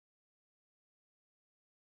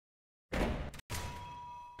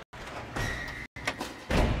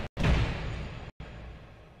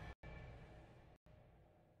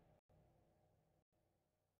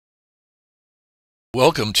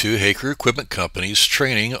Welcome to Haaker Equipment Company's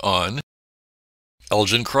training on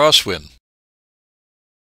Elgin Crosswind.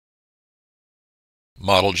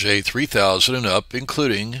 Model J3000 and up,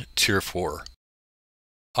 including Tier 4.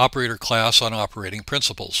 Operator class on operating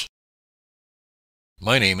principles.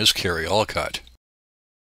 My name is Kerry Alcott.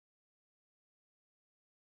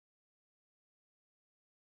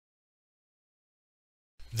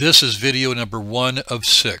 This is video number 1 of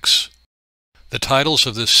 6. The titles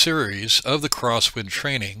of this series of the Crosswind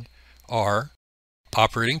training are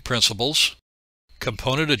Operating Principles,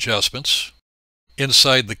 Component Adjustments,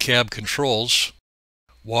 Inside the Cab Controls,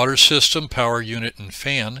 Water System, Power Unit and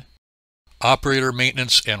Fan, Operator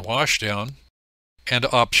Maintenance and Washdown, and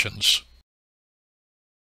Options.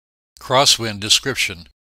 Crosswind description.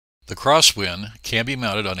 The Crosswind can be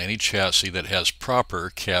mounted on any chassis that has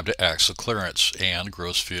proper cab-to-axle clearance and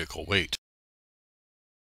gross vehicle weight.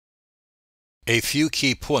 A few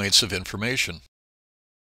key points of information.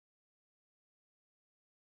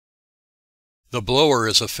 The blower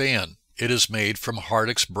is a fan. It is made from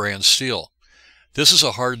Hardix brand steel. This is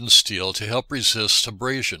a hardened steel to help resist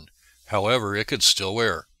abrasion. However, it could still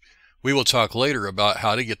wear. We will talk later about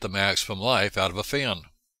how to get the maximum life out of a fan.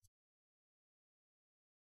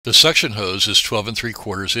 The suction hose is 12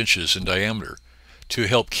 3/4 inches in diameter. To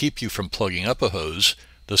help keep you from plugging up a hose,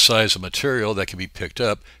 the size of material that can be picked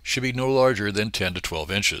up should be no larger than 10 to 12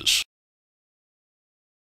 inches.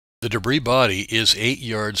 The debris body is 8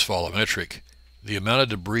 yards volumetric. The amount of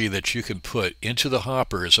debris that you can put into the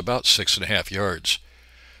hopper is about 6.5 yards.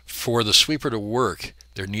 For the sweeper to work,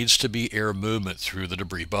 there needs to be air movement through the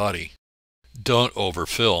debris body. Don't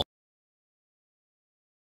overfill.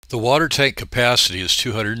 The water tank capacity is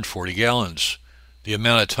 240 gallons. The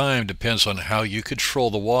amount of time depends on how you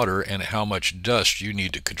control the water and how much dust you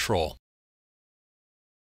need to control.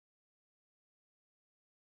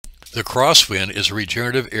 The Crosswind is a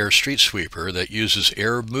regenerative air street sweeper that uses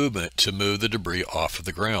air movement to move the debris off of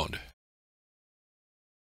the ground.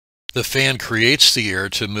 The fan creates the air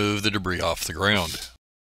to move the debris off the ground.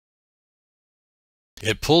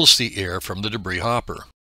 It pulls the air from the debris hopper.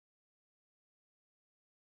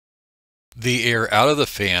 The air out of the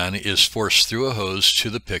fan is forced through a hose to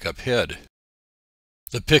the pickup head.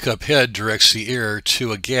 The pickup head directs the air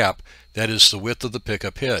to a gap that is the width of the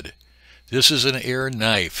pickup head. This is an air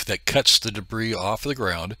knife that cuts the debris off the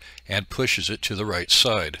ground and pushes it to the right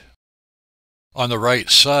side. On the right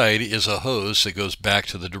side is a hose that goes back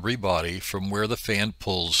to the debris body from where the fan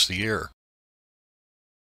pulls the air.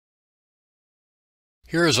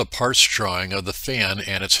 Here is a parts drawing of the fan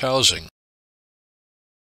and its housing.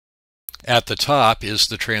 At the top is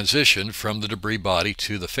the transition from the debris body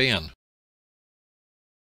to the fan.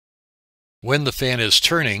 When the fan is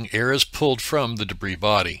turning, air is pulled from the debris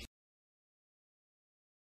body.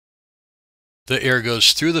 The air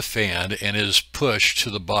goes through the fan and is pushed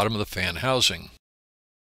to the bottom of the fan housing.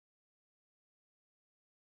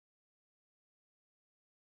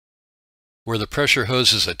 Where the pressure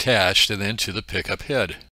hose is attached and then to the pickup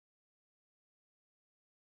head.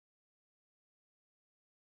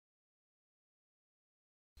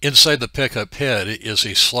 Inside the pickup head is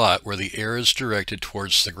a slot where the air is directed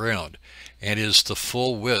towards the ground and is the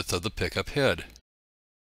full width of the pickup head.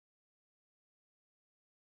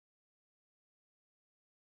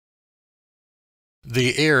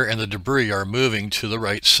 The air and the debris are moving to the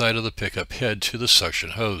right side of the pickup head to the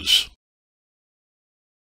suction hose.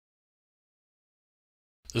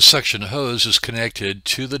 The suction hose is connected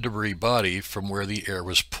to the debris body from where the air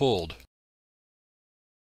was pulled.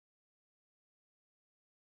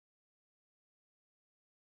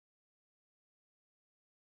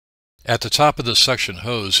 At the top of the suction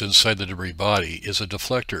hose inside the debris body is a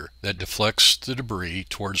deflector that deflects the debris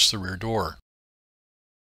towards the rear door.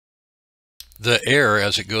 The air,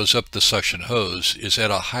 as it goes up the suction hose, is at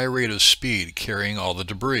a high rate of speed carrying all the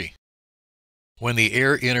debris. When the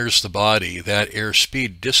air enters the body, that air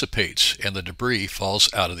speed dissipates and the debris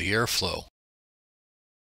falls out of the airflow.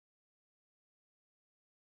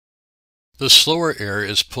 The slower air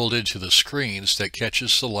is pulled into the screens that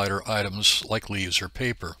catches the lighter items like leaves or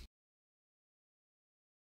paper.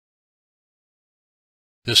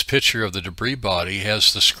 This picture of the debris body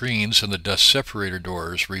has the screens and the dust separator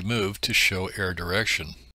doors removed to show air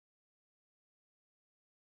direction.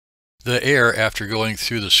 The air, after going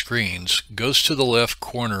through the screens, goes to the left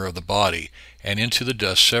corner of the body and into the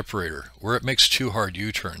dust separator, where it makes 2 hard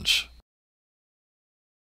U-turns.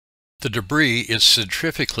 The debris is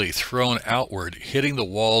centrifugally thrown outward, hitting the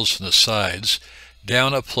walls and the sides,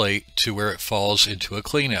 down a plate to where it falls into a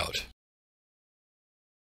cleanout.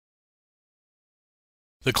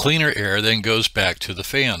 The cleaner air then goes back to the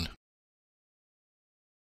fan.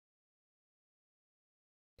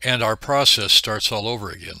 and our process starts all over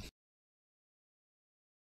again.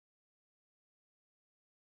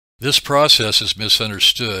 This process is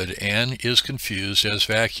misunderstood and is confused as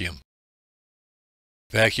vacuum.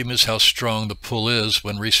 Vacuum is how strong the pull is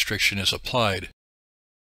when restriction is applied.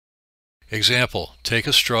 Example, take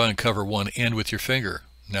a straw and cover one end with your finger.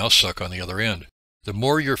 Now suck on the other end. The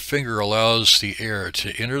more your finger allows the air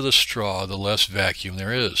to enter the straw, the less vacuum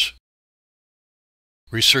there is.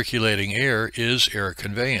 Recirculating air is air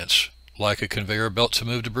conveyance. Like a conveyor belt to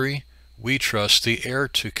move debris, we trust the air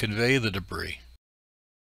to convey the debris.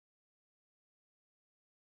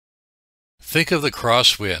 Think of the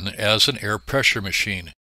Crosswind as an air pressure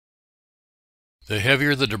machine. The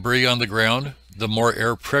heavier the debris on the ground, the more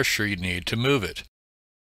air pressure you need to move it.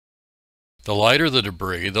 The lighter the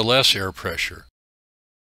debris, the less air pressure.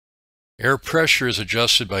 Air pressure is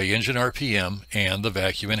adjusted by engine RPM and the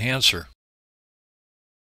vacuum enhancer.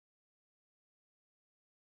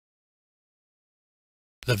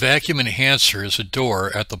 The vacuum enhancer is a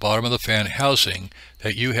door at the bottom of the fan housing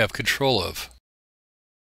that you have control of.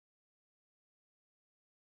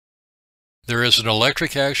 There is an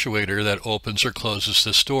electric actuator that opens or closes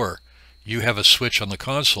this door. You have a switch on the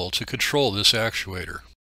console to control this actuator.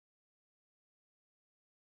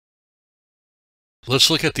 Let's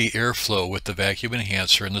look at the airflow with the vacuum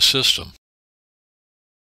enhancer in the system.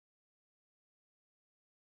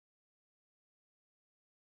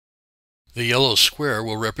 The yellow square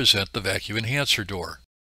will represent the vacuum enhancer door.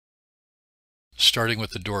 Starting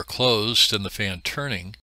with the door closed and the fan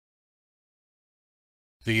turning,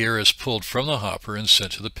 the air is pulled from the hopper and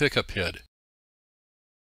sent to the pickup head.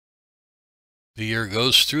 The air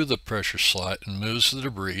goes through the pressure slot and moves the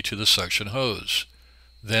debris to the suction hose,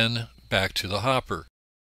 then back to the hopper.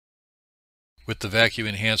 With the vacuum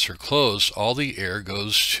enhancer closed, all the air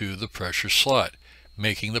goes to the pressure slot,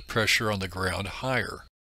 making the pressure on the ground higher.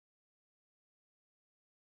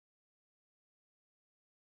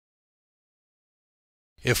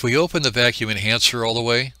 If we open the vacuum enhancer all the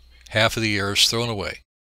way, half of the air is thrown away.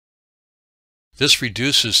 This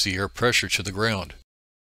reduces the air pressure to the ground.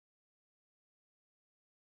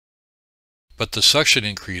 But the suction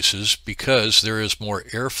increases because there is more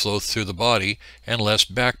airflow through the body and less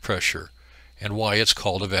back pressure, and why it's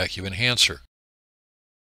called a vacuum enhancer.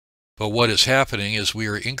 But what is happening is we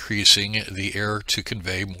are increasing the air to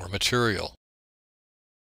convey more material.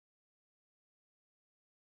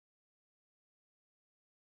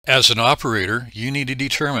 As an operator, you need to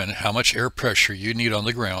determine how much air pressure you need on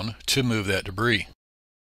the ground to move that debris.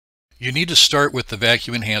 You need to start with the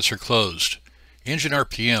vacuum enhancer closed. Engine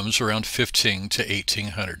RPMs around 15 to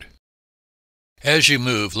 1800. As you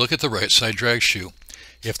move, look at the right side drag shoe.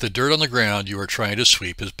 If the dirt on the ground you are trying to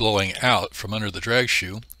sweep is blowing out from under the drag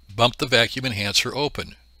shoe, bump the vacuum enhancer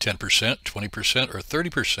open, 10%, 20%, or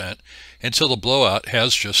 30% until the blowout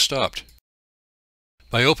has just stopped.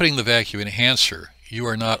 By opening the vacuum enhancer, you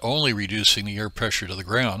are not only reducing the air pressure to the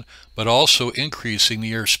ground, but also increasing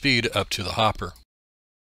the air speed up to the hopper.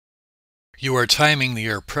 You are timing the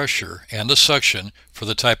air pressure and the suction for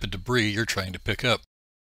the type of debris you're trying to pick up.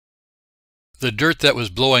 The dirt that was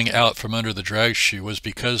blowing out from under the drag shoe was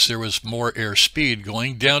because there was more air speed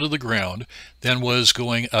going down to the ground than was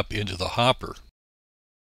going up into the hopper.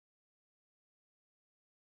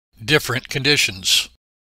 Different conditions.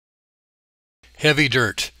 Heavy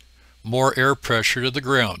dirt. More air pressure to the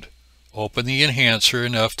ground. Open the enhancer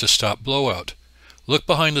enough to stop blowout. Look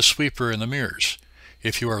behind the sweeper in the mirrors.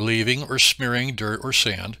 If you are leaving or smearing dirt or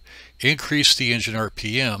sand, increase the engine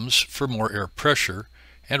RPMs for more air pressure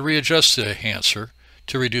and readjust the enhancer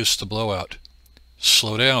to reduce the blowout.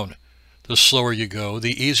 Slow down. The slower you go,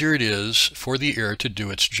 the easier it is for the air to do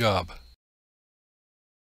its job.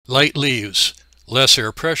 Light leaves. Less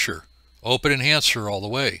air pressure. Open enhancer all the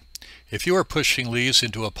way. If you are pushing leaves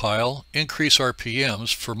into a pile, increase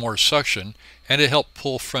RPMs for more suction and to help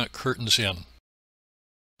pull front curtains in.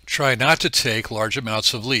 Try not to take large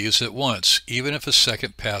amounts of leaves at once, even if a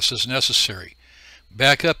second pass is necessary.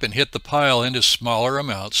 Back up and hit the pile into smaller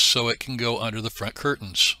amounts so it can go under the front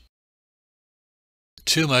curtains.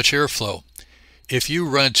 Too much airflow. If you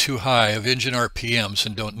run too high of engine RPMs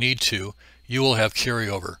and don't need to, you will have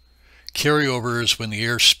carryover. Carryover is when the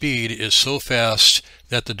air speed is so fast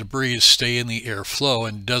that the debris stay in the air flow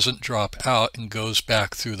and doesn't drop out and goes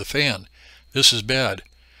back through the fan. This is bad.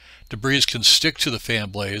 Debris can stick to the fan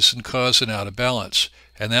blades and cause an out of balance,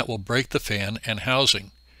 and that will break the fan and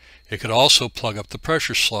housing. It could also plug up the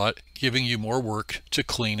pressure slot, giving you more work to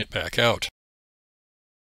clean it back out.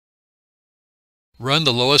 Run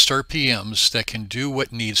the lowest RPMs that can do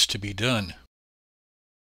what needs to be done.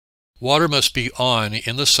 Water must be on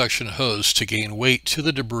in the suction hose to gain weight to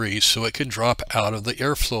the debris so it can drop out of the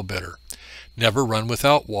airflow better. Never run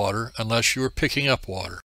without water unless you are picking up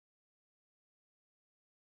water.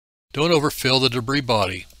 Don't overfill the debris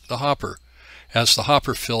body, the hopper. As the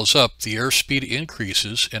hopper fills up, the airspeed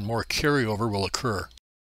increases and more carryover will occur.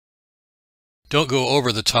 Don't go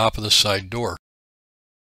over the top of the side door.